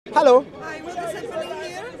Hello. Hi, what is happening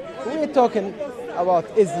here? We're talking about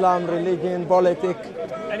Islam, religion, politics.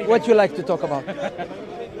 What you like to talk about?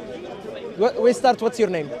 We start. What's your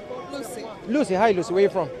name? Lucy, Lucy. Hi, Lucy. Where are you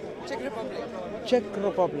from? Czech Republic. Czech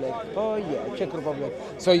Republic. Oh yeah, Czech Republic.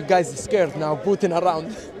 So you guys are scared now, booting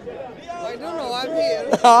around. I don't know, I'm here.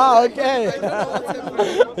 Ah, okay. I don't know what's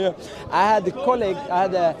happening. Yeah. I had a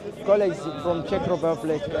colleague from Czech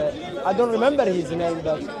Republic. I don't remember his name,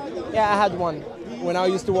 but yeah, I had one when I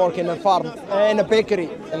used to work in a farm, in a bakery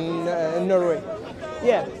in Norway.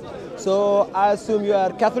 Yeah. So I assume you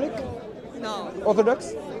are Catholic, No,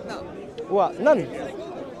 Orthodox? no. What? None.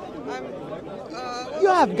 I'm, You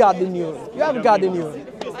have God in you. You have God in you.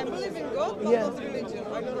 I believe in God, but Yeah. not religion.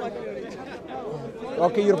 I don't like religion.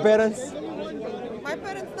 Okay, your parents? My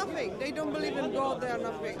parents, nothing. They don't believe in God, they are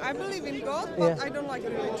nothing. I believe in God, but Yeah. I don't like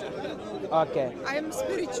religion. Okay. I am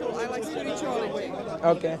spiritual, I like spirituality.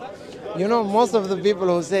 Okay. You know, most of the people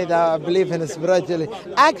who say that I believe in spirituality,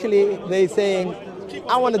 actually they saying,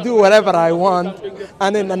 I want to do whatever I want,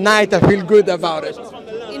 and in the night I feel good about it.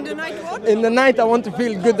 In the night what? In the night I want to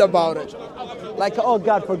feel good about it. Like, oh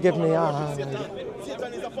God, forgive me.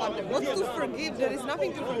 What to forgive? There is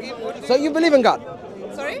nothing to forgive. What do So you believe in God?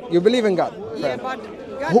 Sorry? You believe in God? Yeah, but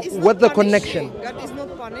God Who- is not what the punishing. connection? God is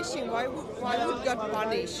not punishing. Why would God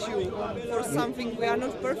punish you for something? We are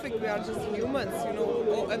not perfect. We are just humans. You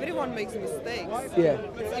know, everyone makes mistakes. Yeah.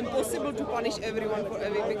 It's impossible to punish everyone for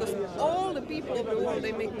everything because all the people of the world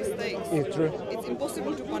they make mistakes. Yeah, true. It's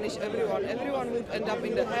impossible to punish everyone. Everyone would end up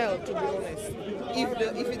in the hell, to be honest.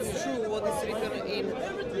 If it's true what is written in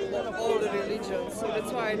all the religions. So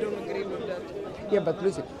that's why I don't agree with that. Yeah, but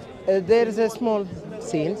listen, there is a small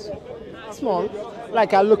scenes, small.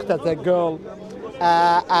 Like I looked at a girl,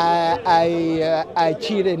 I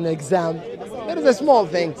cheated in an exam. There is a small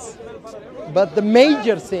things, but the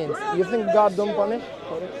major sins. You think God don't punish?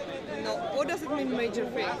 No, what does it mean, major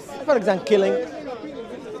things? For example, killing.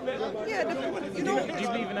 Yeah, you know. Do you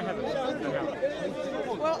believe in a heaven?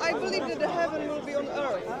 Well, I believe that the heaven will be on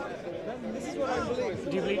earth. This is what I believe.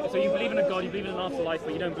 Do you believe? So you believe in a God, you believe in an afterlife,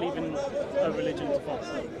 but you don't believe in a religion to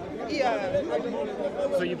follow. Yeah, I don't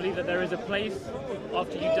believe. So you believe that there is a place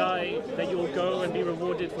after you die that you'll go and be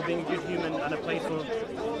rewarded for being a good human, and a place where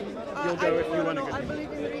you'll go if you want to I go.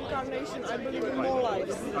 believe in reincarnation. I believe in more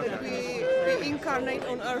lives. That we incarnate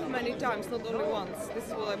on earth many times, not only once. This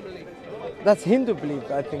is what I believe. That's Hindu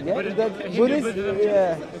belief, I think. Yeah, But that Hindu Buddhist. Buddhism-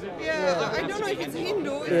 Yeah, Yeah, I don't know if it's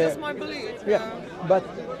Hindu. It's Yeah. just my belief. yeah. But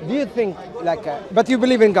do you think like? But you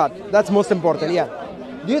believe in God. That's most important. Yeah.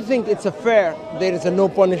 Do you think it's a fair? There is a no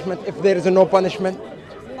punishment. If there is a no punishment.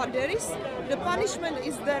 But there is the punishment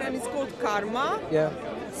is there, and it's called karma. Yeah.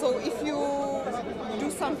 So if you do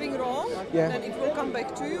something wrong, Yeah. then it will come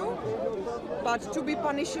back to you. But to be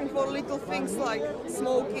punishing for little things like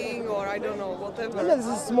smoking or I don't know, whatever. This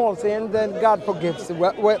is small sin, then God forgives.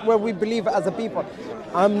 Where we believe as a people.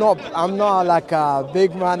 I'm not like a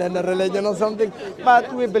big man in a religion or something,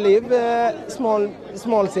 but we believe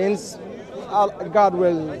small sins. God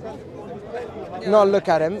will not look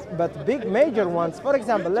at him, but big major ones. For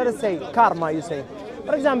example, let us say karma. You say,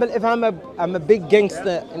 for example, if I'm a big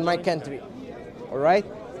gangster in my country, all right,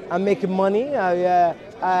 I'm making money.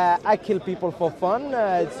 I kill people for fun.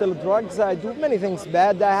 I sell drugs. I do many things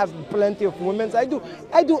bad. I have plenty of women. I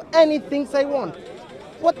do anything I want.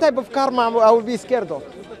 What type of karma I will be scared of?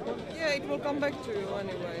 Yeah, it will come back to you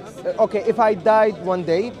anyways. Okay, if I died one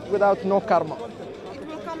day without no karma, It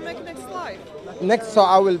will come back next life. next so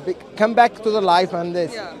I will come back to the life and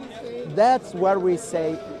this. Yeah. That's where we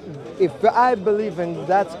say, if I believe in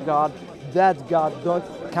that God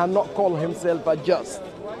cannot call himself a just.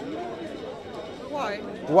 Why?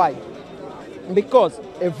 Why? Because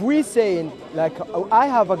if we say like I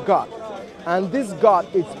have a God, and this God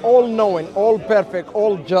is all knowing, all perfect,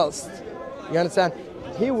 all just. You understand?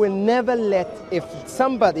 He will never let if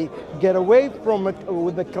somebody get away from it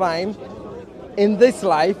with a crime in this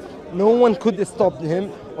life, no one could stop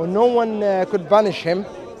him or no one could punish him.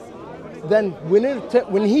 Then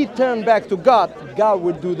when he turned back to God, God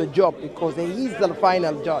will do the job because he's the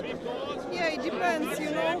final judge. Yeah, it depends,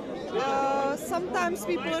 you know. Sometimes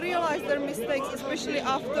people realize their mistakes, especially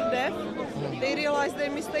after death. They realize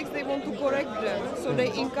their mistakes, they want to correct them. So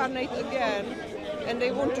they incarnate again and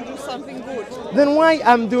they want to do something good. Then why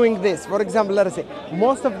I'm doing this? For example, let us say,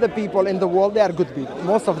 most of the people in the world, they are good people.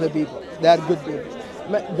 Most of the people, they are good people.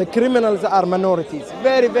 The criminals are minorities,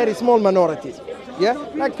 very, very small minorities. Yeah?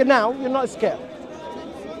 Like now, you're not scared.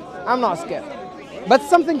 I'm not scared. But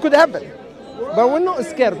something could happen. But we're not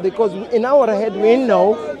scared because in our head we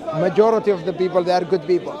know majority of the people, they are good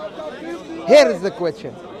people. Here is the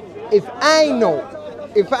question. If I know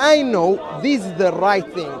if I know this is the right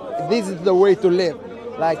thing, this is the way to live,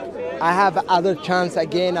 like I have other chance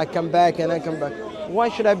again, I come back and I come back. Why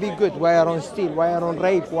should I be good? Why I don't steal? Why I don't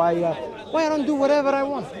rape? Why I don't do whatever I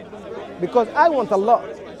want? Because I want a lot.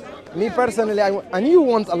 Me personally, and you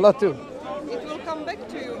want a lot too. It will come back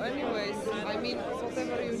to you anyways. I mean,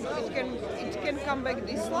 whatever you do, it can come back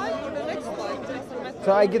this life or the next life. It doesn't matter.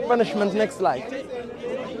 So I get punishment next life.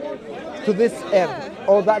 To this earth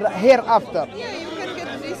or that hereafter. Yeah, you can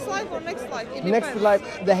get this life or next life. It Next depends.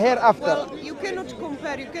 life, the hereafter. Well, you cannot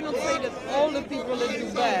compare. You cannot say that all the people that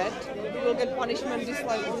do bad will get punishment this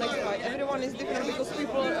life or next life. Everyone is different because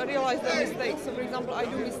people realize their mistakes. So, for example, I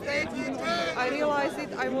do mistakes. I realize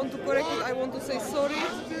it. I want to correct it. I want to say sorry.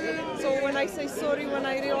 So when I say sorry, when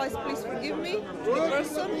I realize, please forgive me,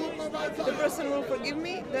 the person will forgive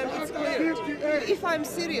me. Then it's clear. If I'm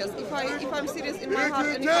serious, if I'm serious in my heart,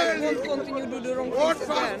 and if I won't continue to do the wrong things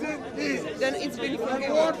again, then it's been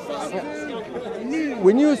forgiven.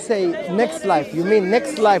 When you say next life, you mean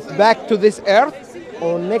next life back to this earth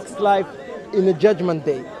or next life in the judgment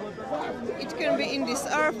day? It can be in this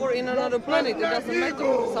earth or in another planet. It doesn't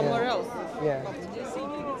matter. Somewhere else. Yeah.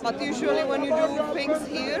 But usually when you do things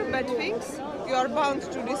here, bad things, you are bound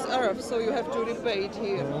to this earth, so you have to repay it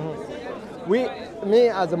here. Me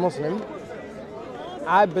as a Muslim,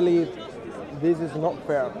 I believe this is not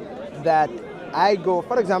fair. That I go,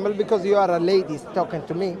 for example, because you are a lady talking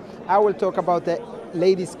to me, I will talk about the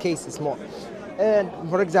ladies' cases more. And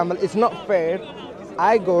for example, it's not fair.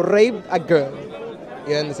 I go rape a girl.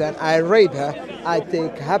 You understand? I rape her. I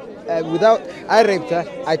take her I raped her.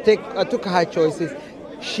 I took her choices.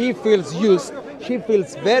 She feels used. She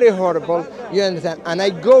feels very horrible. You understand? And I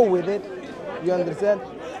go with it. You understand?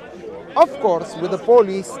 Of course, with the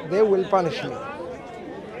police, they will punish me.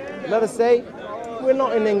 Let us say we're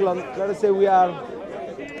not in England. Let us say we are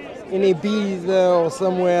in Ibiza or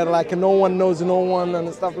somewhere like no one knows no one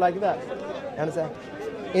and stuff like that. You understand?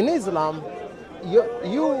 In Islam,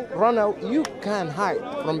 you run out, you can hide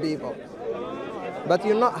from people. But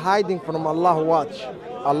you're not hiding from Allah watch,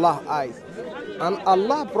 Allah eyes. And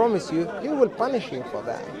Allah promise you, He will punish you for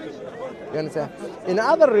that. You understand? In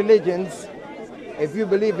other religions, if you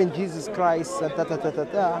believe in Jesus Christ,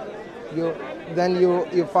 then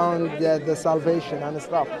you found the salvation and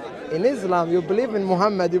stuff. In Islam, you believe in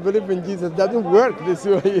Muhammad, you believe in Jesus. It doesn't work this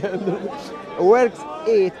way. It works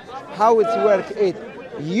it. How it works it.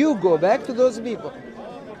 You go back to those people.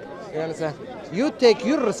 You understand? You take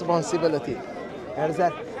your responsibility. You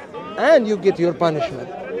understand? And you get your punishment.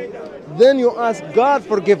 Then you ask God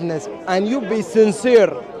forgiveness and you be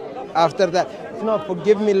sincere after that. It's not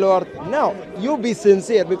forgive me, Lord. No, you be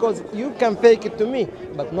sincere because you can fake it to me,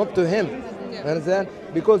 but not to Him. You understand?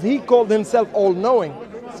 Because He called Himself all-knowing.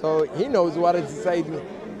 So He knows what is inside me.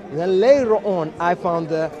 Then later on, I found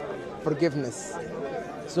the forgiveness.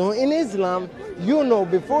 So in Islam, you know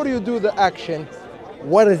before you do the action,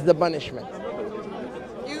 what is the punishment?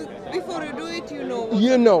 Before you do it, you know.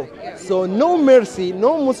 You know. So no mercy,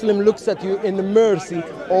 no Muslim looks at you in mercy,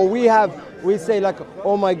 or we say like,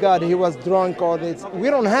 oh my God, he was drunk or this. We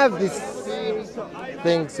don't have these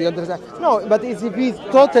things, you understand? No, but if he's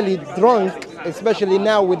totally drunk, especially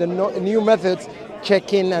now with the new methods,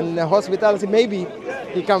 check-in and hospitality, maybe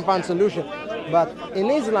he can find solution. But in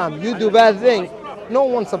Islam, you do bad thing, no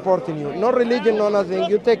one supporting you, no religion, no nothing.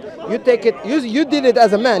 You take it. You did it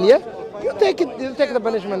as a man, yeah? You take the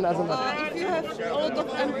punishment as a man. If you have a lot of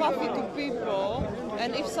empathy to people,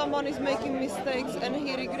 and if someone is making mistakes and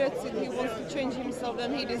he regrets it, he wants to change himself,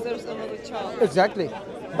 then he deserves another chance. Exactly.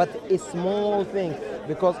 But a small thing,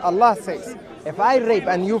 because Allah says, if I rape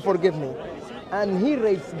and you forgive me, and he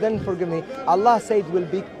rapes, then forgive me, Allah said it will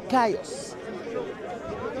be chaos.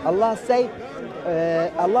 Allah said,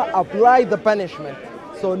 Allah applied the punishment,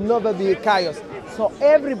 so never be chaos. So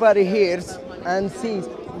everybody hears and sees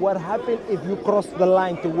what happens if you cross the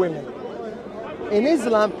line to women. In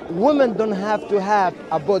Islam, women don't have to have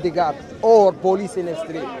a bodyguard or police in the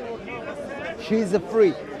street. She's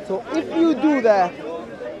free. So if you do that,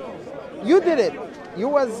 you did it. You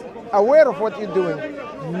was aware of what you're doing.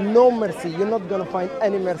 No mercy. You're not going to find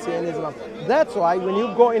any mercy in Islam. That's why when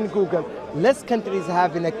you go in Google, less countries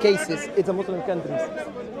having cases, it's a Muslim countries.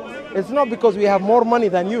 It's not because we have more money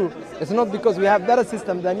than you. It's not because we have better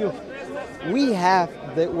system than you. We have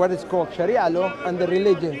what is called Sharia law and the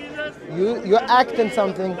religion. You act in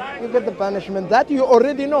something, you get the punishment that you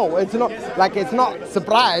already know. It's not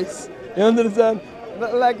surprise. You understand?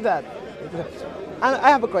 Like that. And I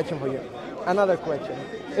have a question for you. Another question.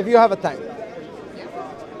 If you have a time.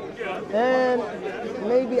 And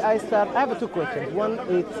maybe I have two questions. One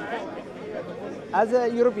is, as a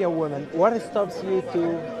European woman, what stops you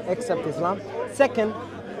to accept Islam? Second,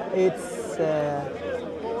 it's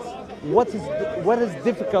what is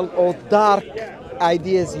difficult or dark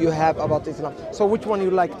ideas you have about Islam. So which one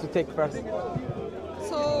you like to take first?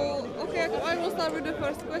 So, okay, I will start with the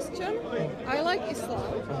first question. I like Islam.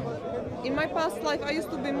 In my past life, I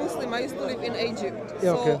used to be Muslim. I used to live in Egypt.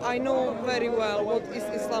 Yeah, So okay. I know very well what is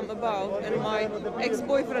Islam about. And my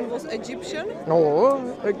ex-boyfriend was Egyptian.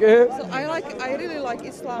 Oh, okay. So I really like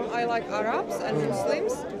Islam. I like Arabs and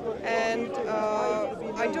Muslims. And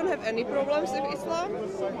I don't have any problems with Islam.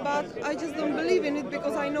 But I just don't believe in it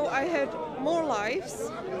because I know I had more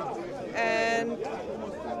lives. And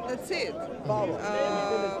that's it.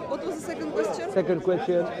 What was the second question? Second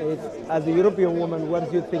question is, as a European woman, what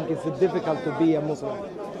do you think is difficult to be a Muslim?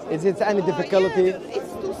 Is it any difficulty? Yeah,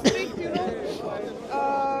 it's too strict, you know.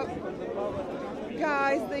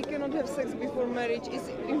 Guys, they cannot have sex before marriage. It's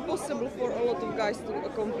impossible for a lot of guys to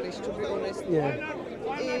accomplish, to be honest. Yeah.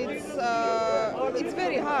 It's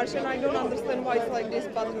very harsh, and I don't understand why it's like this.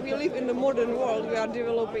 But we live in the modern world. We are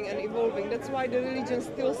developing and evolving. That's why the religions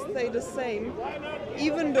still stay the same,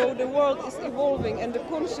 even though the world is evolving and the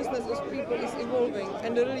consciousness of people is evolving,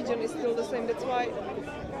 and the religion is still the same. That's why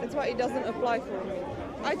it doesn't apply for me.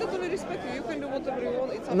 I totally respect you. You can do whatever you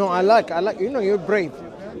want. It's up No, to I you. like. You know, you're brave.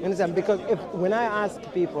 You understand? Because when I ask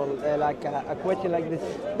people like a question like this,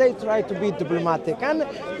 they try to be diplomatic, and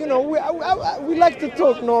you know, we like to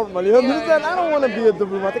talk normal. You understand? I don't want to be a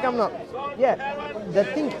diplomatic. I'm not. Yeah. The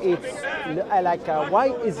thing is, I like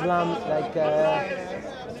why Islam like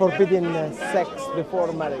forbidding sex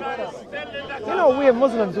before marriage. You know, we are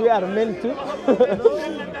Muslims. We are men too.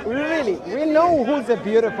 We know who's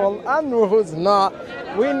beautiful and who's not.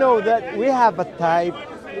 We know that we have a type.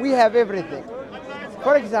 We have everything.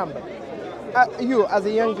 For example, you as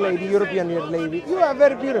a young lady, European young lady, you are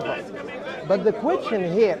very beautiful. But the question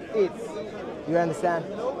here is, you understand,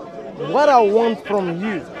 what I want from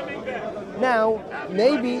you. Now,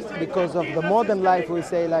 maybe because of the modern life, we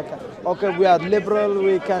say like, okay, we are liberal,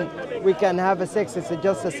 we can have a sex, it's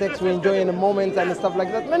just a sex we enjoy in a moment and stuff like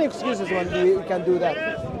that. Many excuses when we can do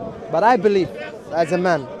that. But I believe, as a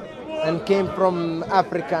man, and came from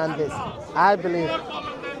Africa and this, I believe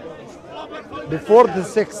before the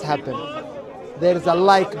sex happened, there is a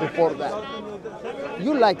like before that.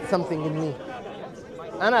 You like something in me,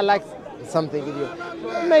 and I like something in you.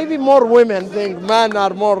 Maybe more women think men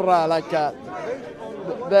are more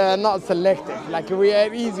they're not selective, like we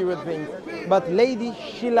are easy with things. But lady,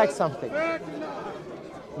 she likes something.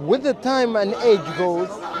 With the time and age goes,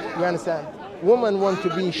 you understand, women want to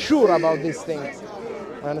be sure about these things.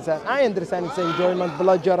 You understand? I understand it's enjoyment,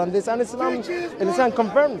 pleasure, and this, and Islam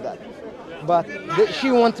confirmed that. But she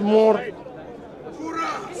wants more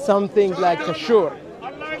something like a sure.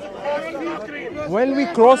 When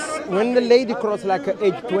the lady cross like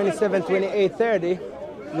age 27, 28, 30,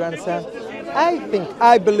 you understand?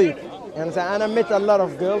 I believe, you understand? And I met a lot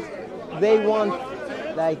of girls, they want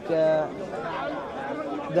like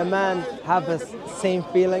the man have the same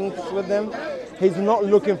feelings with them. He's not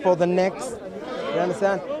looking for the next, you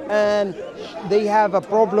understand? And they have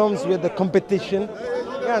problems with the competition.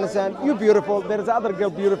 You understand? You beautiful. There's other girl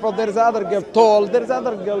beautiful. There's other girl tall. There's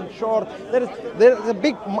other girl short. There's a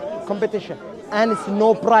big competition, and it's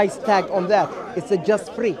no price tag on that. It's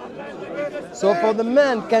just free. So for the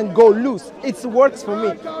man can go loose. It works for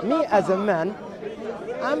me. Me as a man,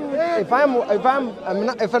 I'm not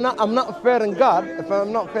fair in God. If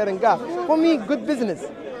I'm not fair in God, for me, good business.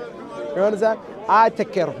 You understand? I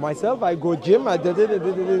take care of myself. I go gym. I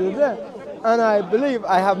and I believe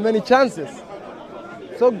I have many chances.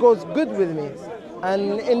 So it goes good with me.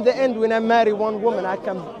 And in the end, when I marry one woman, I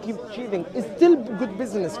can keep cheating. It's still good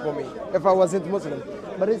business for me if I wasn't Muslim.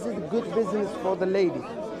 But it's good business for the lady.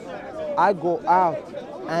 I go out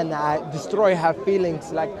and I destroy her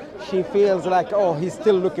feelings. Like she feels like, oh, he's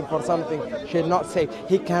still looking for something. She'll not say,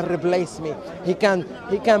 he can replace me. He can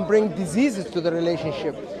bring diseases to the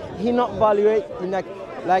relationship. He not evaluate,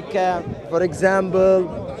 for example,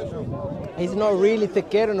 he's not really taking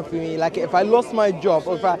care of me. Like if I lost my job,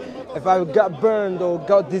 or if I got burned or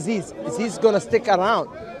got disease, he's gonna stick around.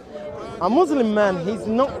 A Muslim man, he's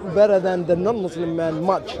not better than the non-Muslim man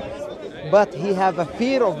much, but he have a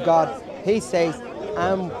fear of God. He says,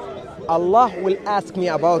 Allah will ask me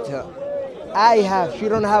about her. She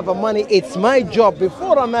don't have a money. It's my job.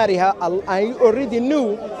 Before I marry her, I already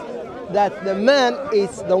knew that the man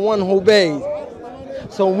is the one who pays.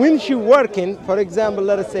 So when she working, for example,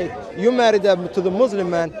 let us say you married to the Muslim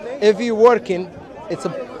man, if you're working, it's a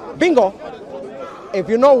bingo. If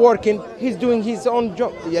you're not working, he's doing his own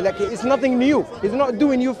job. Like it's nothing new. He's not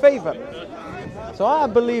doing you a favor. So I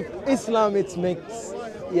believe Islam it makes,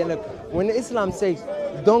 when Islam says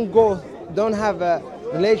don't have a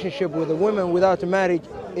relationship with a woman without a marriage,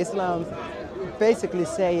 Islam basically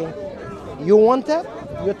saying you want her,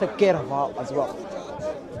 you take care of her as well.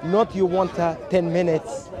 Not you want her 10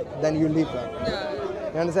 minutes, then you leave her.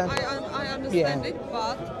 Yeah. You understand? I understand it,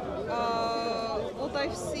 but what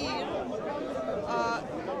I've seen,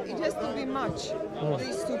 it has to be much,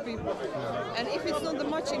 these two people. And if it's not the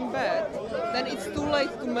much in bed, then it's too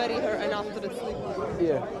late to marry her and after that sleep.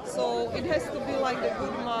 Yeah. So it has to be like the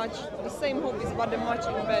good match, the same hobbies, but the match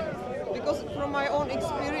in bed. Because from my own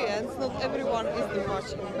experience, not everyone is the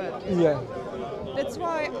match in bed. Yeah. That's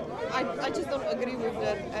why I just don't agree with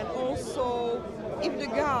that. And also, if the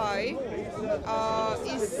guy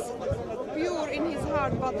is pure in his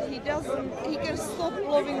heart, but he can stop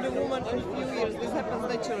loving the woman in a few years. This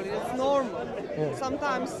happens naturally. It's normal. Yeah.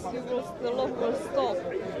 Sometimes the love will stop.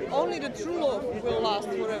 Only the true love will last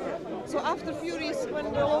forever. So after a few years,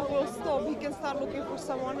 when the love will stop, he can start looking for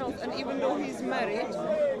someone else. And even though he's married,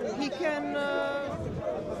 he can.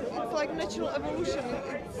 It's like natural evolution.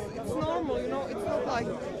 It's normal, It's not like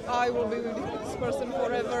I will be with this person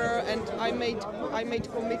forever and I made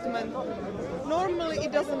commitment. Normally,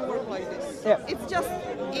 it doesn't work like this. Yeah. It's just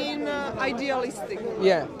in idealistic.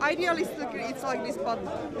 Yeah. Idealistically, it's like this, but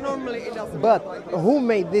normally it doesn't But work like this. who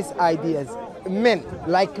made these ideas? Men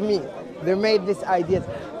like me. They made these ideas.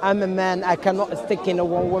 I'm a man. I cannot stick in a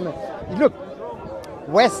one woman. Look,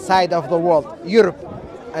 west side of the world, Europe,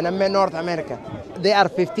 and I'm in North America. They are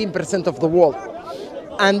 15% of the world,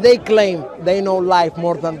 and they claim they know life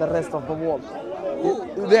more than the rest of the world.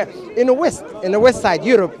 In the west side,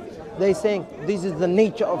 Europe, they saying this is the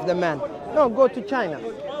nature of the man. No, go to China.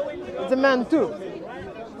 It's a man too.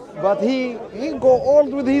 But he go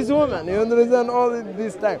old with his woman. You understand all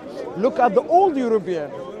this time. Look at the old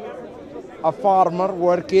European. A farmer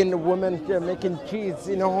working, a woman making cheese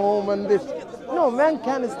in a home and this. No, man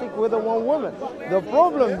can't stick with a one woman. The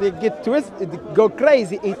problem, they get twisted, they go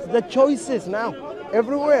crazy. It's the choices now,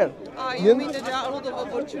 everywhere. You mean that there are a lot of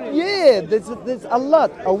opportunities? Yeah, there's a lot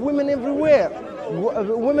of women everywhere.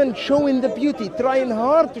 Women showing the beauty, trying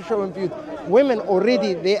hard to show beauty. Women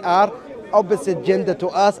already, they are opposite gender to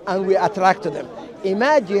us and we attract to them.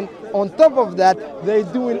 Imagine, on top of that, they're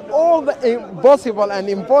doing all the impossible and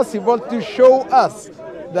impossible to show us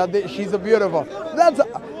that she's beautiful. That's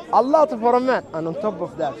a lot for a man. And on top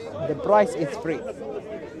of that, the price is free.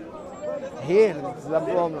 Here is the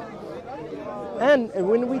problem. And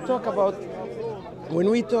when we talk about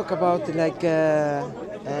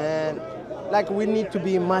like we need to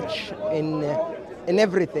be much in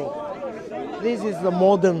everything. This is the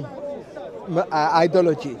modern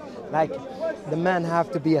ideology. Like the man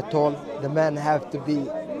have to be a tall, the man have to be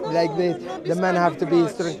like this, the man have to be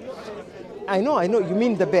strong. I know. You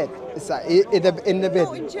mean the bed? It's in the bed.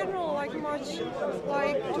 No, in general,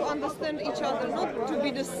 like to understand each other, not to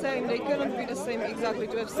be the same. They cannot be the same exactly,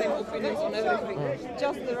 to have same opinions on everything.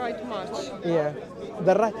 Just the right match. Yeah,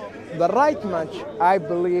 the right match. I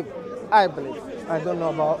believe. I don't know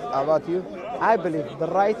about you. I believe the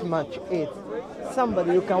right match is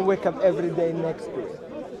somebody you can wake up every day next to.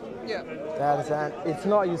 Yeah. Understand? It's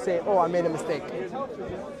not you say, oh, I made a mistake.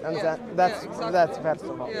 Understand? Exactly. That's first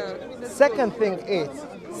of all. Yeah, Second thing is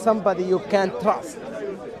somebody you can trust.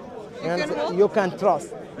 You can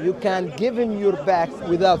trust. You can give him your back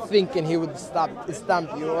without thinking he would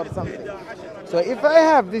stamp you or something. So if I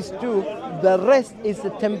have these two, the rest is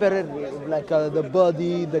temporary, like the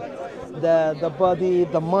body, the body,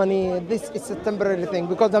 the money. This is a temporary thing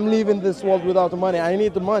because I'm leaving this world without money. I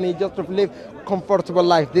need the money just to live comfortable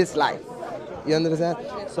life, this life. You understand?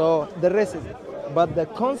 So the rest is. But the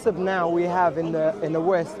concept now we have in the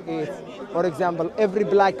West is, for example, every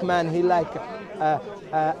black man he like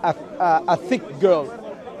a thick girl.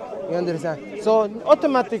 You understand? So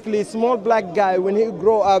automatically, small black guy when he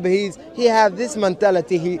grow up, he have this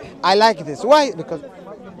mentality. I like this. Why? Because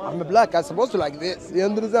I'm a black. I'm supposed to like this. You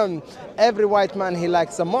understand? Every white man he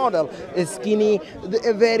likes a model, is skinny,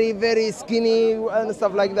 very very skinny and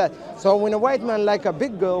stuff like that. So when a white man like a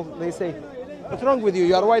big girl, they say, "What's wrong with you?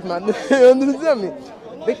 You are a white man." You understand me?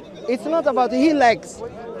 It's not about he likes.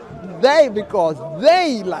 Because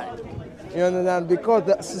they like. You understand? Because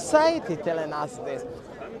the society telling us this.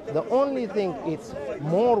 The only thing is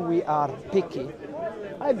more we are picky,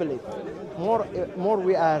 I believe, more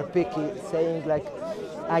we are picky, saying like,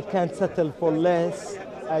 I can't settle for less,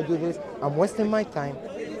 I do this, I'm wasting my time,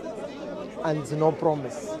 and there's no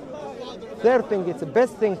promise. Third thing, it's the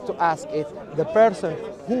best thing to ask is the person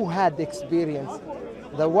who had experience.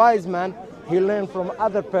 The wise man, he learned from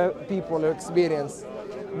other people's experience.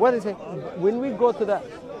 what is it? When we go to the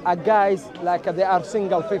guys like they are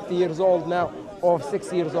single, 50 years old now, or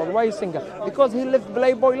 6 years old. Why is single? Because he lived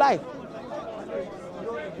playboy life.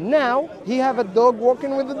 Now he have a dog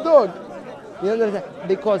walking with a dog. You understand?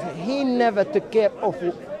 Because he never took care of.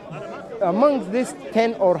 Amongst these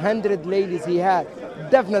 10 or 100 ladies he had,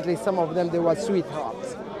 definitely some of them they were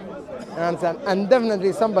sweethearts. You understand? And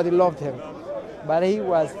definitely somebody loved him. But he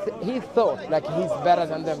thought like he's better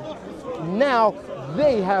than them. Now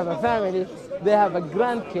they have a family, they have a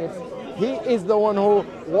grandkids. He is the one who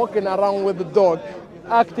walking around with the dog,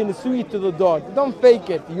 acting sweet to the dog. Don't fake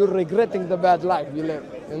it. You're regretting the bad life you live.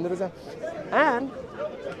 You understand? And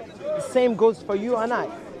the same goes for you and I.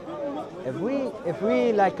 If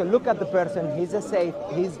we like look at the person, he's a safe.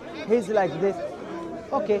 He's like this.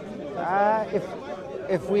 Okay.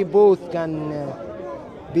 If we both can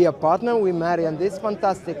be a partner, we marry, and this is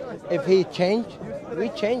fantastic. If he change, we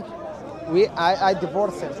change. I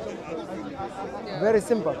divorce him. Very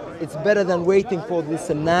simple. It's better than waiting for this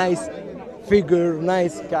nice figure,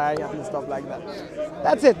 nice guy, and stuff like that.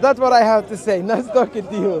 That's it. That's what I have to say. Nice talking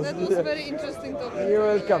to you. That was very interesting talking. You're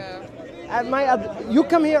welcome. Yeah. You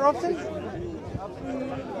come here often?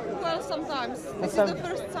 Well, sometimes. This is the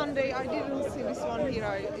first Sunday. I didn't see this one here.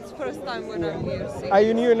 It's first time when I'm here. Are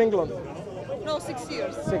you new in England? No, 6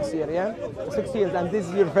 years. 6 years, yeah? 6 years, and this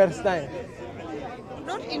is your first time?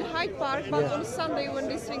 Not in Hyde Park, but on Sunday when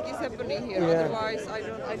this thing is happening here. Yeah. Otherwise,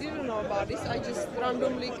 I didn't know about this. I just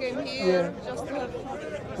randomly came here just to have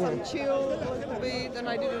some chill a little bit, and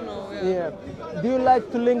I didn't know. Yeah. Do you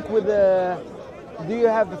like to link with do you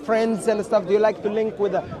have friends and stuff? Do you like to link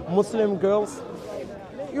with Muslim girls?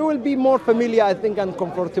 You will be more familiar, I think, and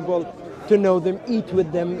comfortable to know them, eat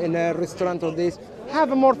with them in a restaurant or this.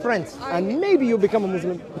 Have more friends, and maybe you become a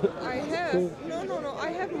Muslim. I have. No.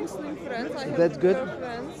 I have Muslim friends. I have That's good.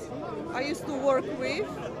 friends I used to work with.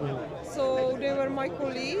 So they were my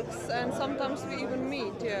colleagues, and sometimes we even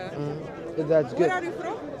meet. Yeah. That's good. Where are you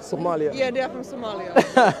from? Somalia. Yeah, they are from Somalia.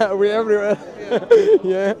 We're everywhere.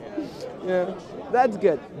 Yeah. That's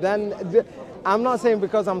good. Then I'm not saying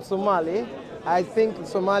because I'm Somali. I think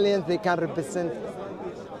Somalians, they can represent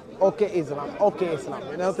Islam.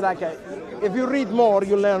 You know, it's like if you read more,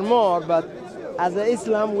 you learn more. But as a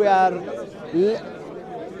Islam, we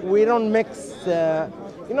don't mix.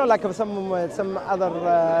 You know, like some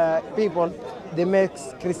other people, they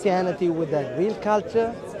mix Christianity with the real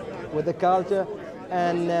culture,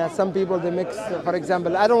 and some people they mix. For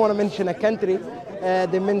example, I don't want to mention a country.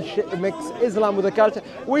 They mix Islam with the culture.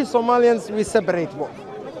 We Somalians, we separate both.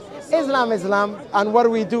 Islam, and what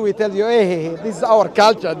we do, we tell you, hey, this is our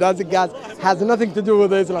culture. That has nothing to do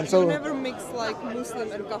with Islam. So you never mix like Muslim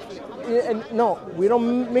and Catholic. No, we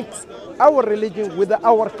don't mix our religion with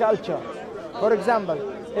our culture. For example,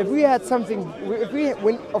 if we had something,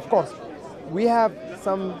 of course, we have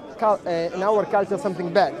some in our culture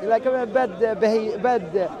something bad, like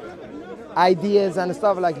bad ideas and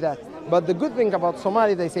stuff like that. But the good thing about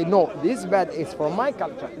Somali, they say, no, this bad is from my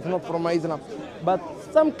culture, it's not from my Islam. But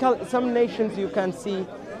some nations you can see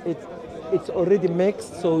it's already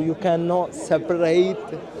mixed, so you cannot separate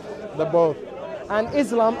the both. And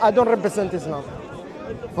Islam, I don't represent Islam.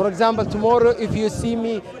 For example, tomorrow if you see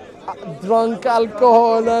me drunk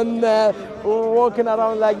alcohol and walking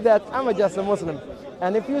around like that, I'm just a Muslim.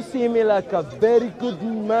 And if you see me like a very good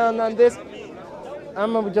man and this,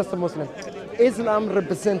 I'm just a Muslim. Islam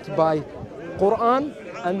represented by Quran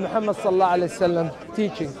and Muhammad sallallahu alaihi wasallam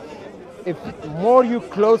teaching. If more you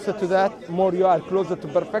closer to that, more you are closer to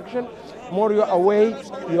perfection. More you are away,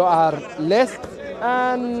 you are less.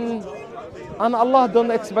 And Allah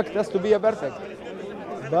don't expect us to be a perfect.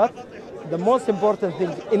 But the most important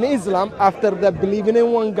thing in Islam, after the believing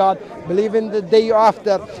in one God, believing the day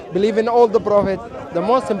after, believing all the prophets, the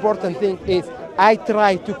most important thing is I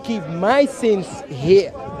try to keep my sins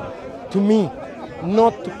here to me,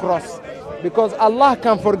 not to cross. Because Allah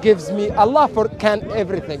can forgive me. Allah can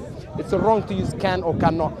everything. It's wrong to use can or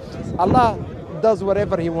cannot. Allah does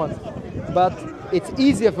whatever He wants. But it's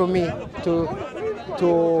easier for me to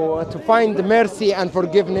find mercy and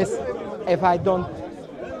forgiveness if I don't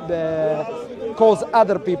cause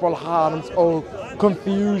other people harms or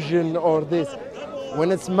confusion or this.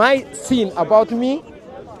 When it's my sin about me,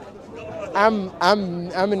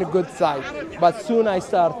 I'm in a good side. But soon I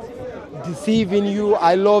start deceiving you.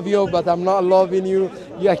 I love you, but I'm not loving you.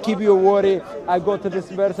 I keep you worried. I go to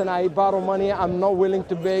this person, I borrow money, I'm not willing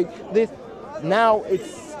to beg this. Now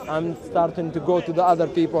I'm starting to go to the other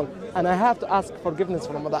people, and I have to ask forgiveness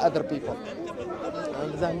from the other people.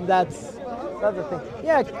 And then that's That's the thing.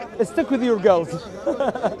 Yeah, stick with your girls.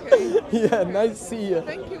 Okay. Yeah, nice to see you.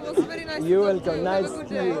 Thank you. It was very nice. You're to talk to welcome. you. Have a Nice good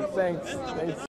to day. see you. Thanks. Thanks.